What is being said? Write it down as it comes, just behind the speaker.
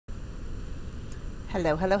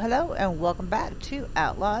Hello, hello, hello, and welcome back to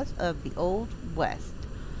Outlaws of the Old West.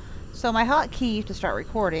 So my hotkey to start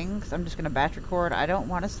recording, because I'm just going to batch record, I don't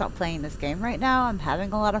want to stop playing this game right now. I'm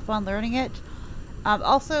having a lot of fun learning it.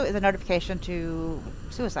 Also is a notification to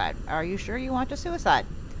suicide. Are you sure you want to suicide?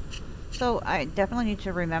 So I definitely need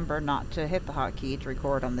to remember not to hit the hotkey to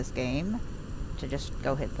record on this game. To just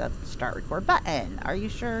go hit the start record button. Are you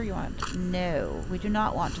sure you want? No, we do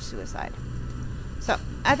not want to suicide. So,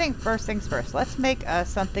 I think first things first, let's make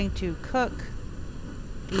something to cook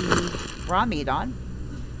the raw meat on.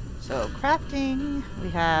 So, crafting,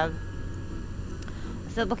 we have a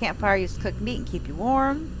simple campfire used to cook meat and keep you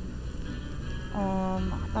warm. I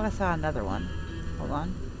thought I saw another one. Hold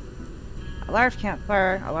on. A large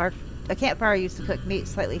campfire, a campfire used to cook meat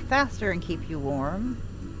slightly faster and keep you warm.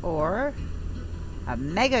 Or a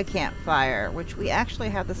mega campfire, which we actually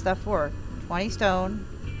have the stuff for. 20 stone.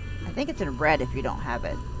 I think it's in red if you don't have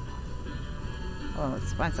it. Well,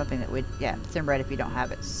 let's find something that would... Yeah, it's in red if you don't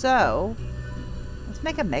have it. So, let's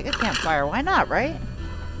make a mega campfire. Why not, right?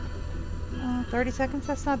 30 seconds,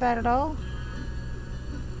 that's not bad at all.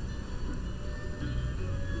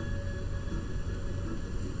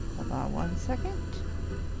 Hold on 1 second.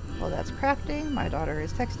 Well, that's crafting. My daughter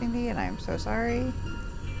is texting me, and I am so sorry.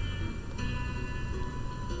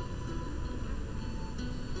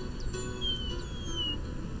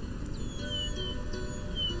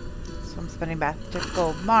 I'm spending back the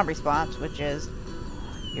typical mom response, which is,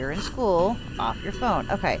 you're in school, off your phone.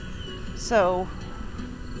 Okay, so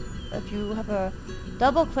if you have a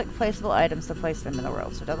double-click placeable items to place them in the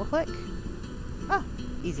world. So double-click. Oh,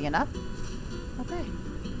 easy enough. Okay.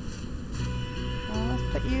 Let's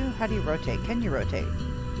put you, how do you rotate? Can you rotate?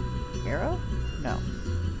 Arrow? No.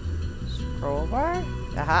 Scroll bar?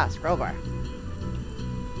 Aha, scroll bar.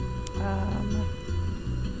 I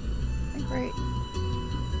think right.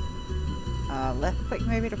 Left click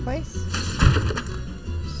maybe to place.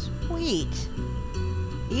 Sweet.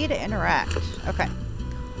 E to interact. Okay.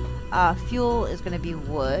 Fuel is going to be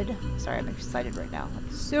wood. Sorry, I'm excited right now. I'm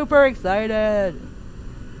super excited.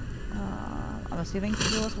 I'm assuming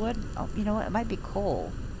fuel is wood. Oh, you know what? It might be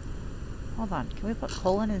coal. Hold on. Can we put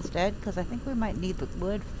coal in instead? Because I think we might need the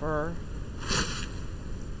wood for...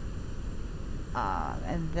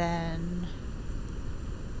 and then...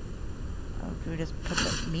 Oh, do we just put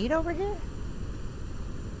the meat over here?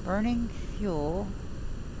 Burning fuel.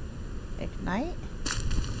 Ignite.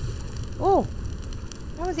 Oh!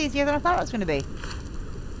 That was easier than I thought it was going to be.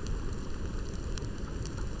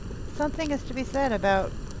 Something is to be said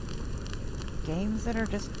about games that are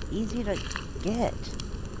just easy to get.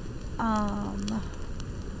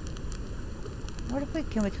 What if we...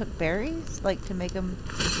 Can we cook berries? Like, to make them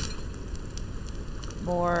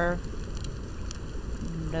more...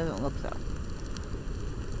 Doesn't look so.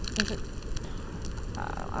 Is it...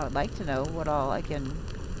 I would like to know what all I can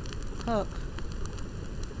cook.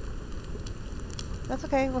 That's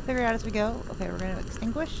okay. We'll figure it out as we go. Okay, we're going to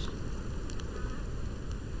extinguish.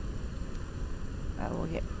 We'll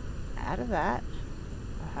get out of that.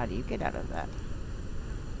 How do you get out of that?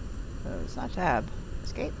 It's not tab.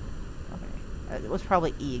 Escape? Okay. It was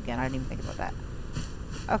probably E again. I didn't even think about that.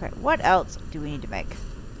 Okay, what else do we need to make?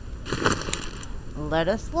 Let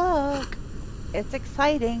us look. It's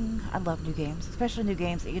exciting. I love new games, especially new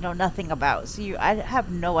games that you know nothing about. So I have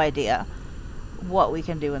no idea what we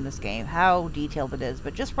can do in this game, how detailed it is.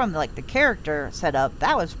 But just from like the character setup,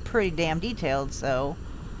 that was pretty damn detailed. So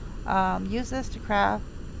use this to craft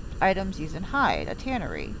items using hide, a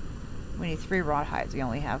tannery. We need 3 raw hides. We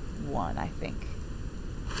only have 1, I think.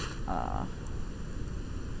 Oh,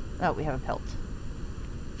 we have a pelt.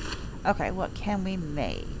 Okay, what can we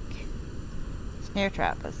make? Snare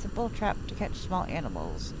trap, a simple trap to catch small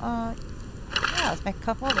animals. Yeah, let's make a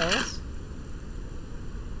couple of those.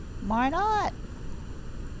 Why not?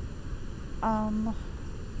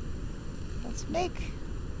 Let's make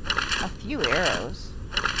a few arrows.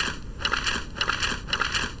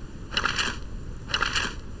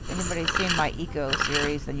 If anybody's seen my eco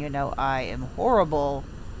series, then you know I am horrible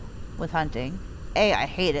with hunting. I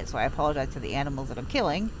hate it, so I apologize to the animals that I'm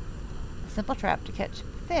killing. A simple trap to catch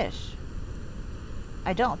fish.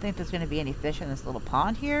 I don't think there's going to be any fish in this little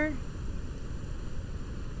pond here.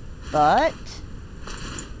 But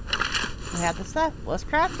we have the stuff. Let's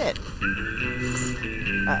craft it.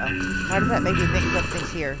 Uh-oh. Why does that make me think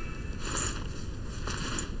something's here?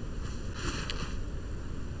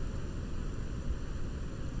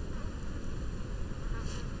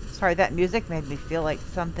 Sorry, that music made me feel like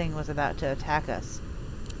something was about to attack us.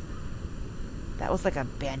 That was like a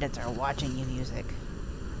bandits are watching you music.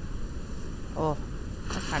 Oh.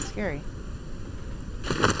 That's kind of scary.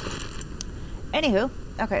 Anywho,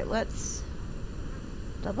 okay, let's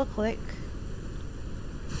double click.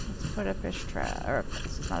 Let's put a fish trap, or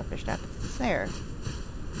this is not a fish trap, it's a snare.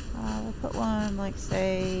 We'll put one, like,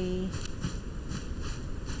 say,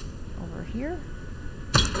 over here.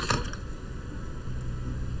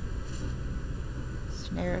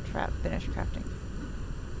 Snare trap, finish crafting.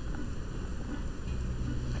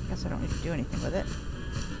 I guess I don't need to do anything with it.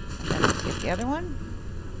 And then let's get the other one.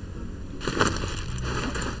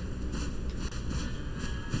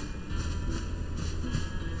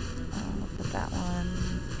 We'll put that one.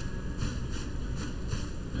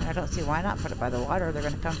 And I don't see why not put it by the water. They're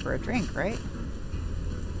going to come for a drink, right?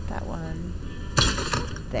 That one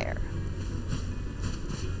there.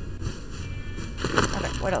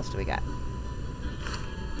 Okay, what else do we got?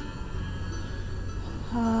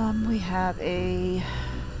 We have a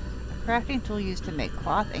crafting tool used to make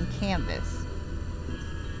cloth and canvas.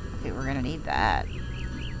 Okay, we're gonna need that.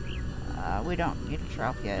 We don't need a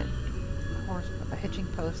trough yet. A hitching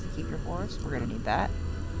post to keep your horse. We're gonna need that.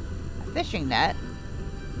 A fishing net.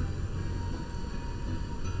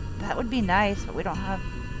 That would be nice, but we don't have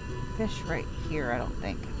fish right here, I don't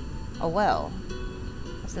think. A well.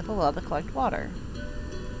 A simple well to collect water.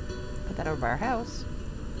 Put that over by our house.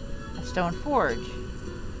 A stone forge.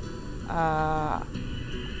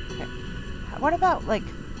 Okay. What about, like,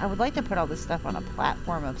 I would like to put all this stuff on a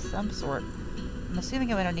platform of some sort. I'm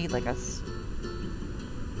assuming I'm going to need, like,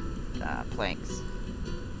 planks.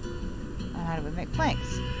 How do we make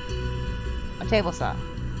planks? A table saw.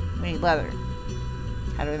 We need leather.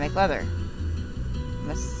 How do we make leather? I'm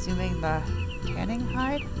assuming the tanning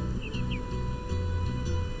hide?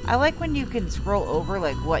 I like when you can scroll over,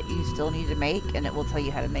 like, what you still need to make, and it will tell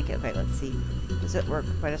you how to make it. Okay, let's see. Does it work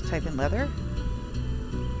if I just type in leather?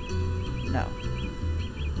 No.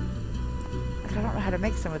 I don't know how to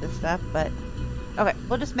make some of this stuff, but... Okay,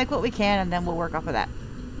 we'll just make what we can, and then we'll work off of that.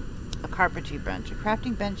 A carpentry bench. A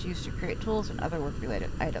crafting bench used to create tools and other work-related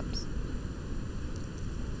items.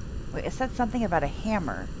 Wait, it said something about a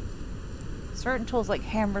hammer. Certain tools like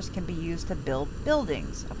hammers can be used to build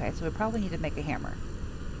buildings. Okay, so we probably need to make a hammer.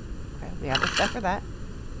 Okay, we have the stuff for that.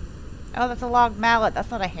 Oh, that's a log mallet. That's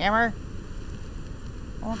not a hammer.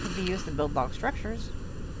 Well, it can be used to build log structures.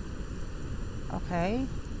 Okay.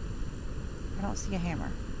 I don't see a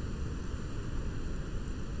hammer.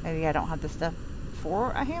 Maybe I don't have the stuff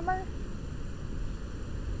for a hammer?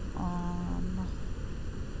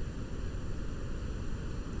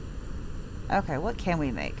 Okay, what can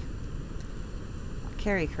we make?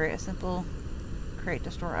 Carry crate, a simple crate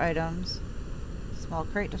to store items. Small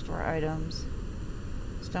crate to store items.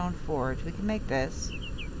 Stone forge. We can make this.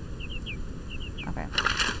 Okay.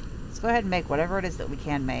 Let's go ahead and make whatever it is that we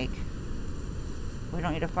can make. We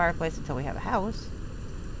don't need a fireplace until we have a house.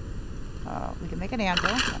 We can make an anvil.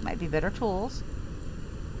 That might be better tools.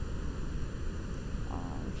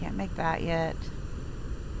 We can't make that yet.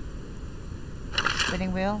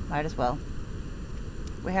 Spinning wheel? Might as well.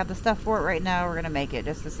 We have the stuff for it right now. We're going to make it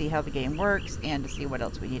just to see how the game works and to see what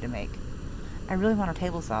else we need to make. I really want a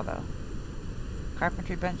table saw, though.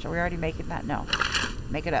 Carpentry bench. Are we already making that? No.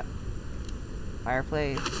 Make it up.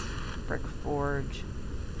 Fireplace. Brick forge.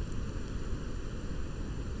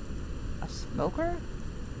 A smoker?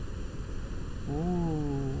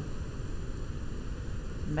 Ooh.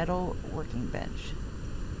 Metal working bench.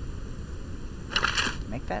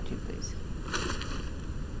 Make that too, please.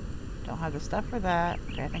 Don't have the stuff for that.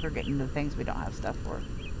 Okay, I think we're getting into the things we don't have stuff for.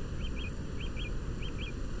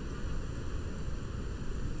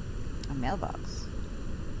 A mailbox.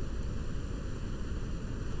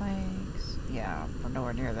 Planks. Yeah, we're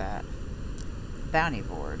nowhere near that. Bounty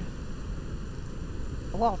board.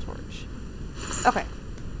 A wall torch. Okay.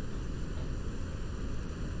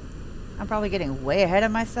 I'm probably getting way ahead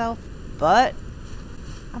of myself, but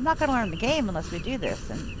I'm not going to learn the game unless we do this.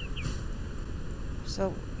 And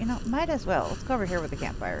so, you know, might as well. Let's go over here where the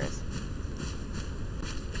campfire is.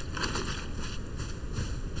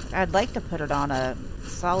 I'd like to put it on a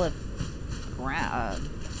solid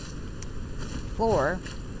floor.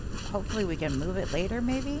 Hopefully we can move it later,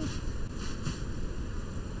 maybe?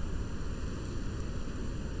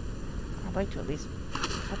 I'd like to at least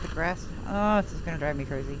cut the grass. Oh, this is going to drive me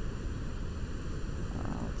crazy.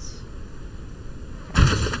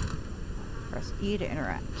 Press E to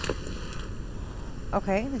interact.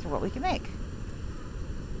 Okay, these are what we can make.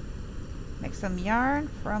 Make some yarn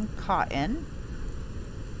from cotton.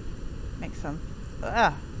 Make some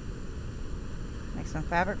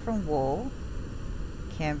fabric from wool.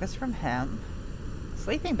 Canvas from hemp.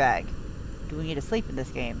 Sleeping bag. Do we need to sleep in this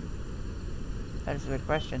game? That is a good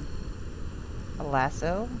question. A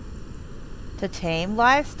lasso. To tame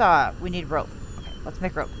livestock. We need rope. Let's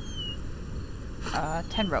make rope.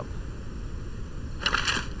 10 rope.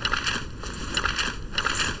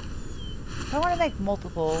 I want to make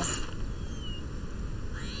multiple.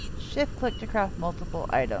 Shift click to craft multiple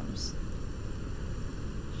items.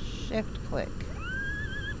 Shift click.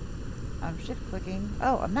 I'm shift clicking.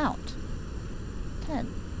 Oh, a mount.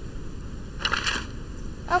 10.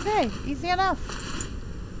 Okay, easy enough.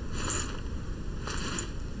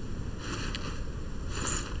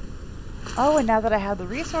 Oh, and now that I have the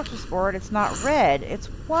resources for it, it's not red, it's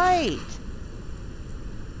white.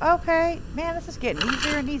 Okay, man, this is getting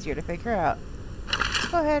easier and easier to figure out. Let's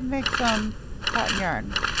go ahead and make some cotton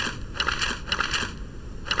yarn.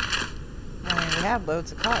 I mean, we have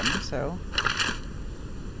loads of cotton, so...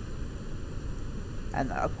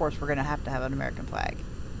 And of course, we're going to have an American flag.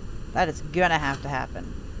 That is going to have to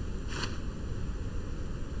happen.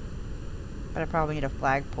 But I probably need a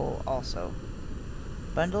flagpole also.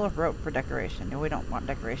 Bundle of rope for decoration. No, we don't want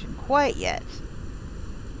decoration quite yet.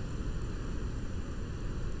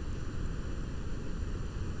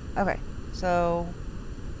 Okay, so...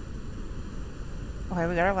 Okay,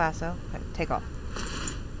 we got our lasso. Okay, take off.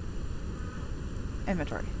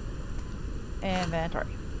 Inventory. Inventory.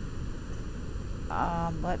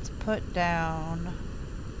 Let's put down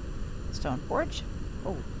stone forge.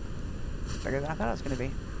 Oh, bigger than I thought it was going to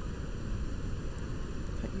be.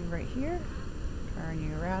 Put you right here. Turn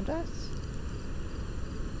you around us.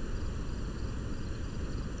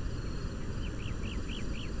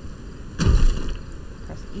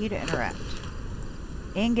 Press E to interact.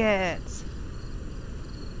 Ingots.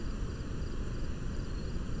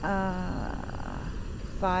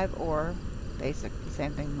 5 ore. Basic, the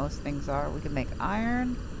same thing most things are. We can make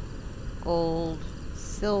iron, gold,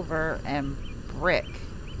 silver, and brick.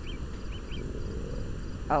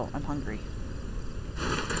 Oh, I'm hungry.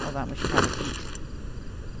 Hold on, we should probably eat.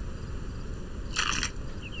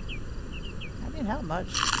 I mean, how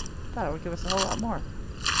much? Thought it would give us a whole lot more.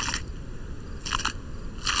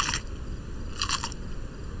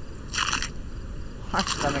 Our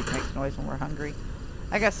stomach makes noise when we're hungry.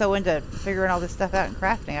 I got so into figuring all this stuff out and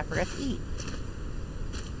crafting, I forgot to eat.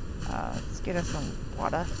 Let's get us some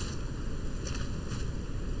water.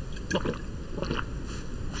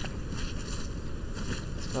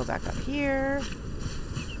 Let's go back up here.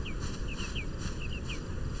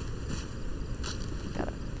 Got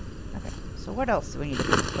it. Okay, so what else do we need to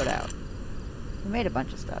put out? We made a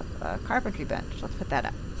bunch of stuff. Carpentry bench. Let's put that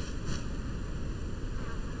up.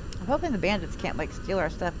 I'm hoping the bandits can't, like, steal our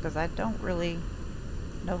stuff, because I don't really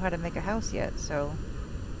know how to make a house yet, so...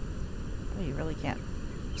 Oh, you really can't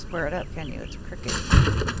square it up, can you? It's crooked.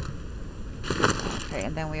 Okay,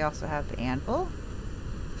 and then we also have the anvil.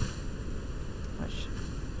 Which...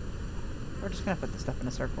 We're just going to put the stuff in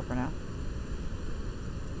a circle for now.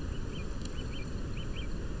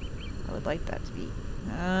 I would like that to be...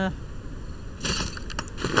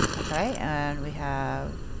 Okay, and we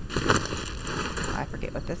have... I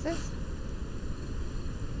forget what this is.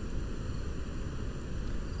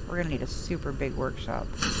 We're going to need a super big workshop.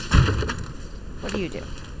 What do you do?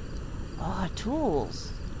 Oh,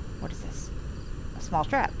 tools. What is this? A small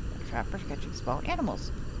trap. A trap for catching small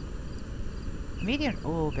animals. Medium.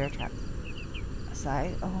 Oh, bear trap. A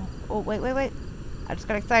size. Oh, wait. I just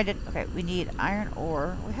got excited. Okay, we need iron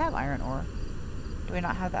ore. We have iron ore. Do we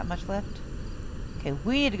not have that much left? Okay,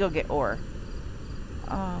 we need to go get ore.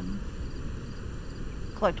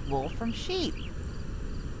 Collect wool from sheep.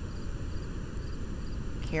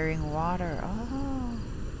 Carrying water. Oh.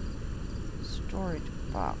 Storage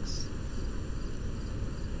box.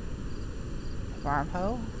 Farm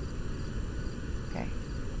hoe. Okay.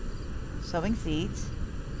 Sowing seeds.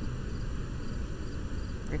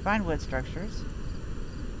 Refine wood structures.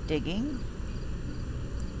 Digging.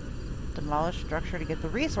 Demolish structure to get the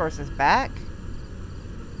resources back.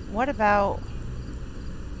 What about...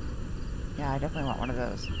 Yeah, I definitely want one of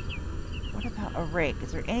those. What about a rake?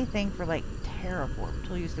 Is there anything for, like, terraform?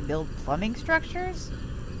 Tool used to build plumbing structures?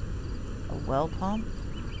 A well pump?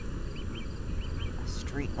 A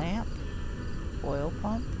street lamp? Oil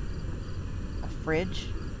pump? A fridge?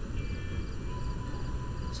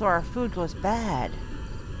 So our food goes bad.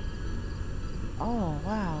 Oh,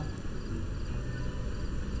 wow.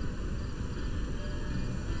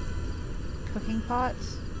 Cooking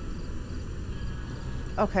pots?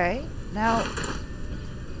 Okay, now,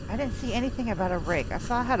 I didn't see anything about a rake. I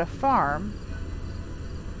saw how to farm.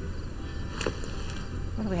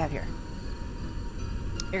 What do we have here?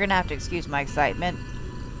 You're gonna have to excuse my excitement.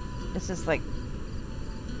 This is like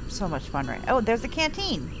so much fun right now. Oh, there's a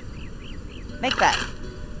canteen. Make that.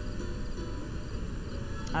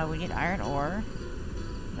 Oh, we need iron ore.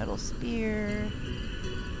 Metal spear.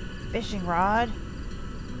 Fishing rod.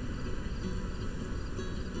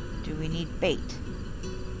 Do we need bait?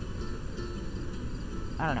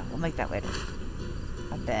 I don't know. We'll make that later.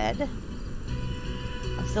 A bed.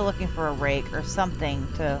 I'm still looking for a rake or something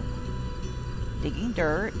to... Digging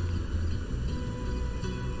dirt.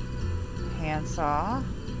 Handsaw.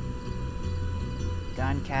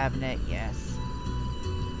 Gun cabinet, yes.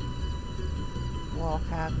 Wall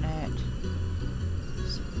cabinet.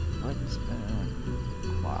 Wooden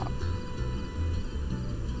spoon. Clock.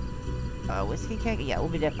 Whiskey keg? Yeah, we'll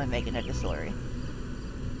be definitely making a distillery.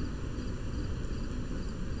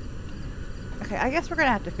 Okay, I guess we're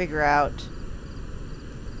gonna have to figure out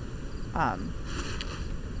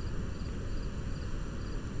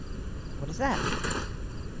what is that?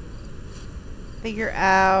 Figure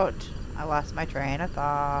out... I lost my train of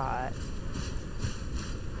thought.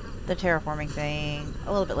 The terraforming thing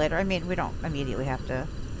a little bit later. I mean, we don't immediately have to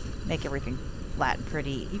make everything flat and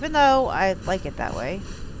pretty, even though I like it that way.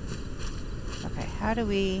 Okay, how do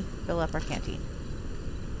we fill up our canteen?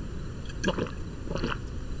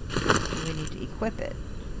 We need to equip it.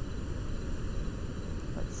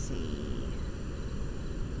 Let's see.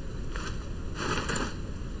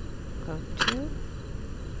 Go to.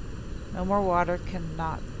 No more water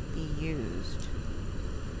cannot be used.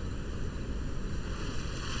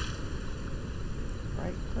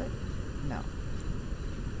 Right click? No.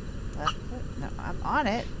 Left click? No, I'm on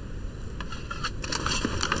it.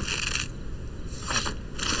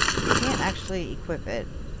 You can't actually equip it.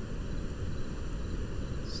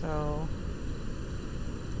 So,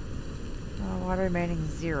 water remaining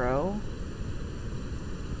 0.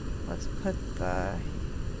 Let's put the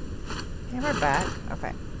hammer back.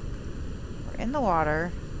 Okay. We're in the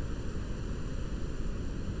water.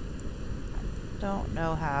 I don't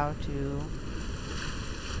know how to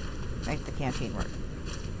make the canteen work.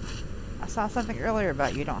 I saw something earlier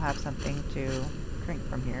about you don't have something to drink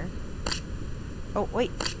from here. Oh,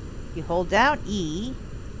 wait. You hold down E.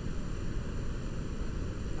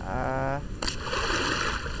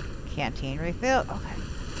 Canteen refill. Okay.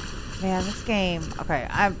 Man, this game... Okay,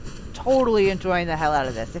 I'm totally enjoying the hell out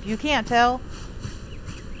of this. If you can't tell,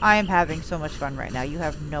 I am having so much fun right now. You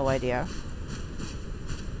have no idea.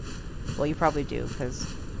 Well, you probably do, because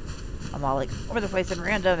I'm all like over the place and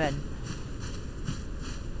random, and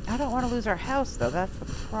I don't want to lose our house, though. That's the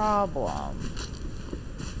problem.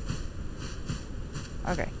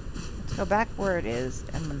 Okay. Let's go back where it is,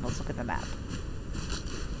 and then let's look at the map.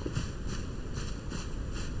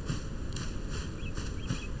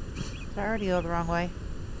 Did I already go the wrong way?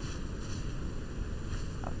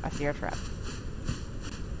 Oh, I see our trap.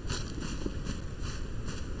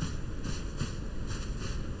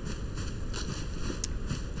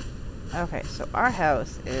 Okay, so our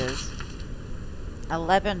house is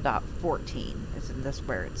 11.14 is in this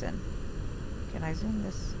where it's in. Can I zoom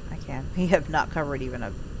this? I can. We have not covered even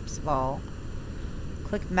a small.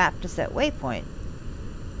 Click map to set waypoint.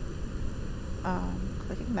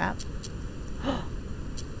 Clicking map.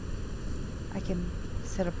 I can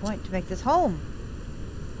set a point to make this home.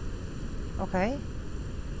 Okay.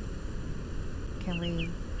 Can we...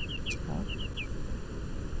 Oh.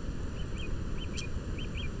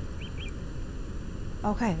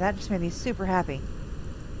 Okay, that just made me super happy.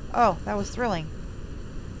 Oh, that was thrilling.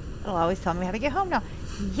 It'll always tell me how to get home now.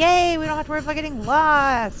 Yay! We don't have to worry about getting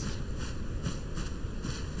lost.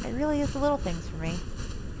 It really is the little things for me.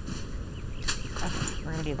 Okay,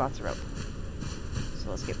 we're gonna need lots of rope. So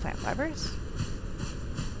let's get plant fibers.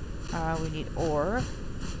 We need ore.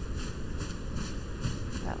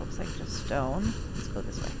 That looks like just stone. Let's go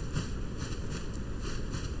this way.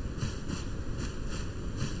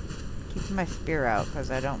 Keeping my spear out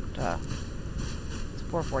because I don't, it's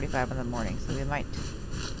 4:45 in the morning, so we might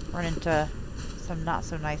run into some not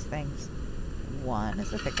so nice things. One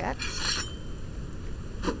is a pickaxe.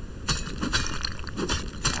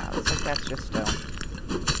 Looks like that's just stone.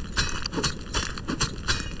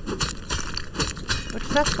 Which,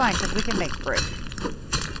 that's fine, because we can make brick.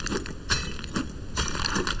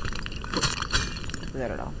 Do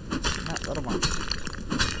that at all. No, a little more.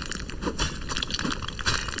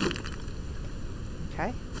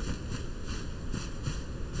 Okay.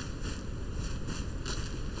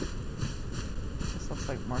 This looks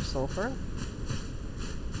like more sulfur.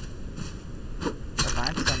 Or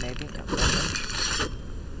limestone, maybe.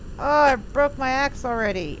 Oh, I broke my axe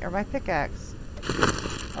already. Or my pickaxe.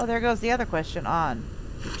 Oh, there goes the other question on.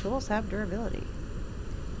 Do tools have durability?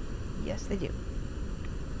 Yes, they do.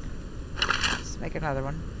 Let's make another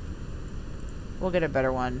one. We'll get a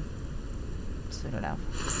better one soon enough.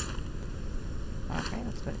 Okay,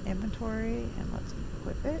 let's go to inventory and let's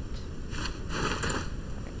equip it.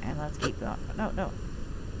 Okay, and let's keep going. No, no.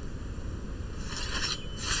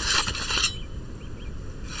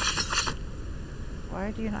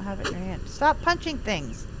 Why do you not have it in your hand? Stop punching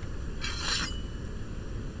things!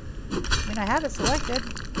 I mean, I have it selected.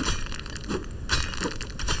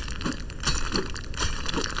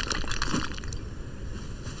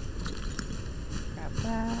 Grab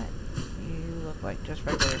that. You look like just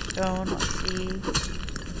regular stone. Let's see.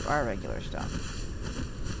 You are regular stone.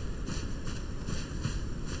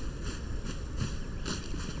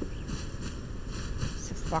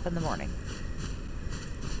 6 o'clock in the morning.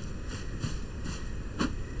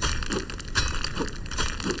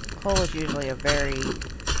 Coal is usually a very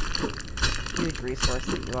huge resource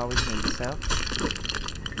that you always need, so.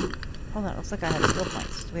 Hold on, it looks like I have skill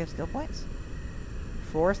points. Do we have skill points?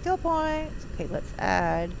 4 skill points! Okay, let's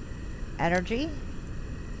add energy,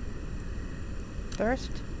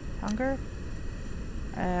 thirst, hunger,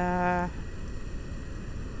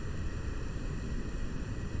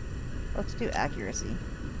 let's do accuracy.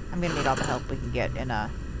 I'm gonna need all the help we can get in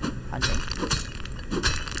hunting.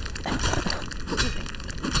 Excuse me.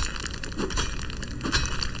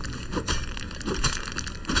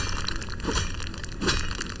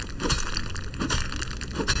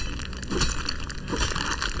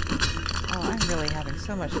 Oh, I'm really having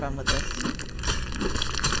so much fun with this.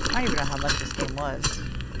 I don't even know how much this game was.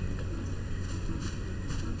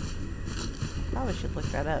 Probably should look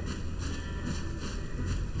that up.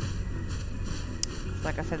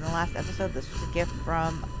 Like I said in the last episode, this was a gift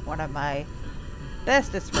from one of my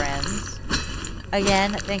bestest friends.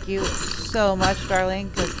 Again, thank you so much, darling,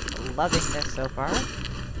 because loving this so far.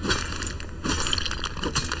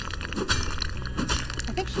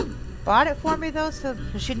 I think she bought it for me, though, so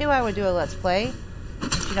she knew I would do a Let's Play.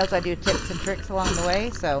 And she knows I do tips and tricks along the way,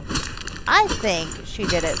 so I think she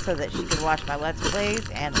did it so that she could watch my Let's Plays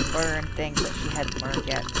and learn things that she hadn't learned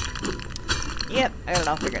yet. Yep, I got it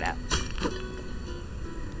all figured out.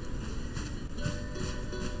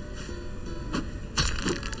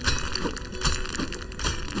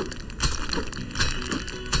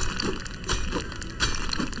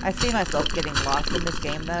 I see myself getting lost in this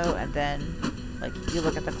game, though, and then, like, you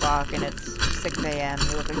look at the clock and it's 6 a.m.,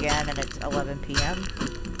 you look again and it's 11 p.m.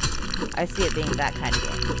 I see it being that kind of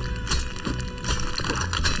game.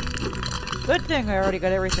 Good thing I already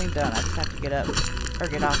got everything done. I just have to get up, or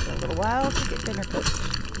get off in a little while to get dinner cooked.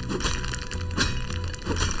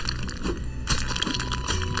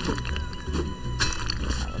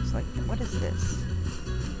 That looks like, what is this?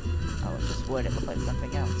 Oh, it's just wood. It looked like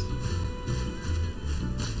something else.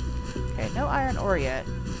 Okay, no iron ore yet.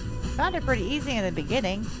 Found it pretty easy in the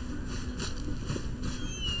beginning.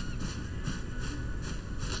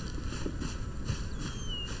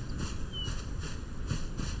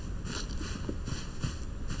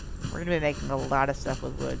 We're going to be making a lot of stuff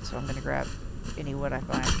with wood, so I'm going to grab any wood I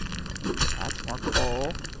find. That's more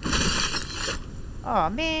coal. Oh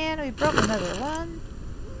man, we broke another one.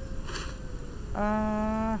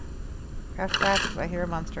 Craft fast if I hear a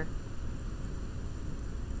monster.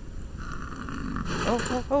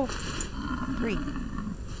 Oh. 3.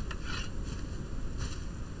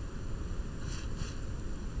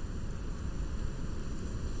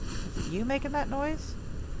 Is it you making that noise?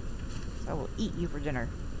 I will eat you for dinner.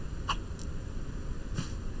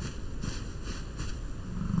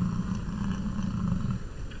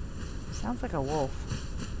 Sounds like a wolf.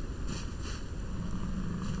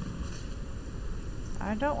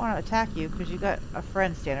 I don't want to attack you because you got a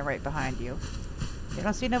friend standing right behind you. You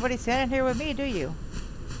don't see nobody standing here with me, do you?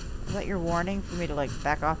 Is that your warning for me to, like,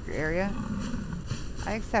 back off your area?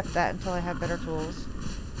 I accept that until I have better tools.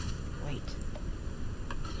 Wait.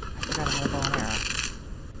 I forgot I had a bow and arrow.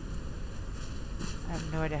 I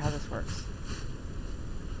have no idea how this works.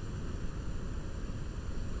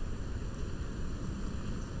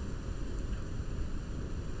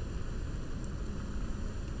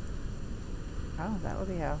 Oh, that would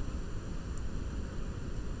be how.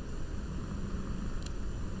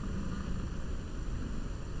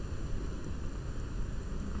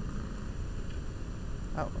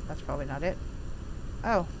 Oh, that's probably not it.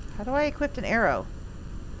 Oh, how do I equip an arrow?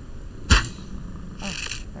 Oh,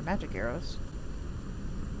 they're magic arrows.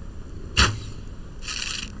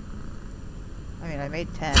 I mean, I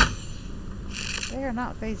made 10. They are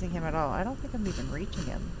not phasing him at all. I don't think I'm even reaching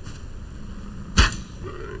him.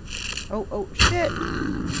 Oh, shit!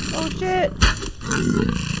 Oh, shit!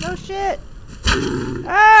 No shit!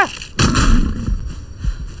 Ah!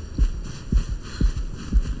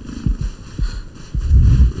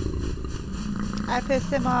 I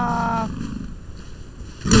pissed him off.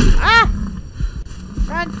 Ah!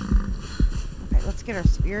 Run! Okay, let's get our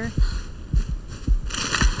spear.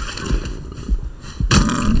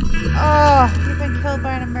 Oh, you've been killed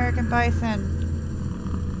by an American bison.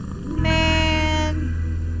 Man.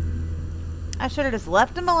 I should have just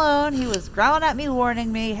left him alone. He was growling at me,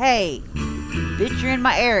 warning me, hey, bitch, you're in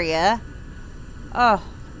my area. Oh,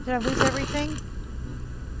 did I lose everything?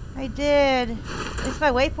 I did. At least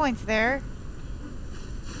my waypoint's there.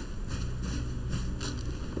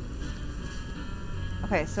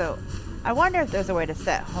 Okay, so I wonder if there's a way to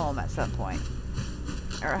set home at some point.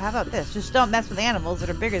 Or how about this? Just don't mess with animals that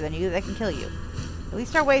are bigger than you that can kill you. At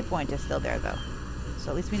least our waypoint is still there, though. So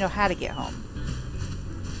at least we know how to get home.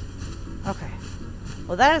 Okay.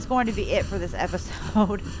 Well, that is going to be it for this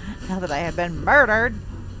episode. Now that I have been murdered.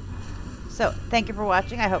 So, thank you for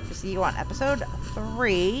watching. I hope to see you on episode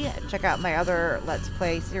 3. Check out my other Let's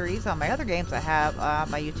Play series on my other games I have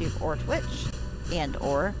on my YouTube or Twitch.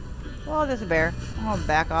 Well, there's a bear. I'm going to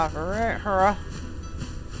back off.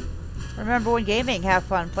 Remember, when gaming, have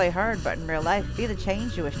fun, play hard, but in real life, be the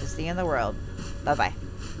change you wish to see in the world. Bye-bye.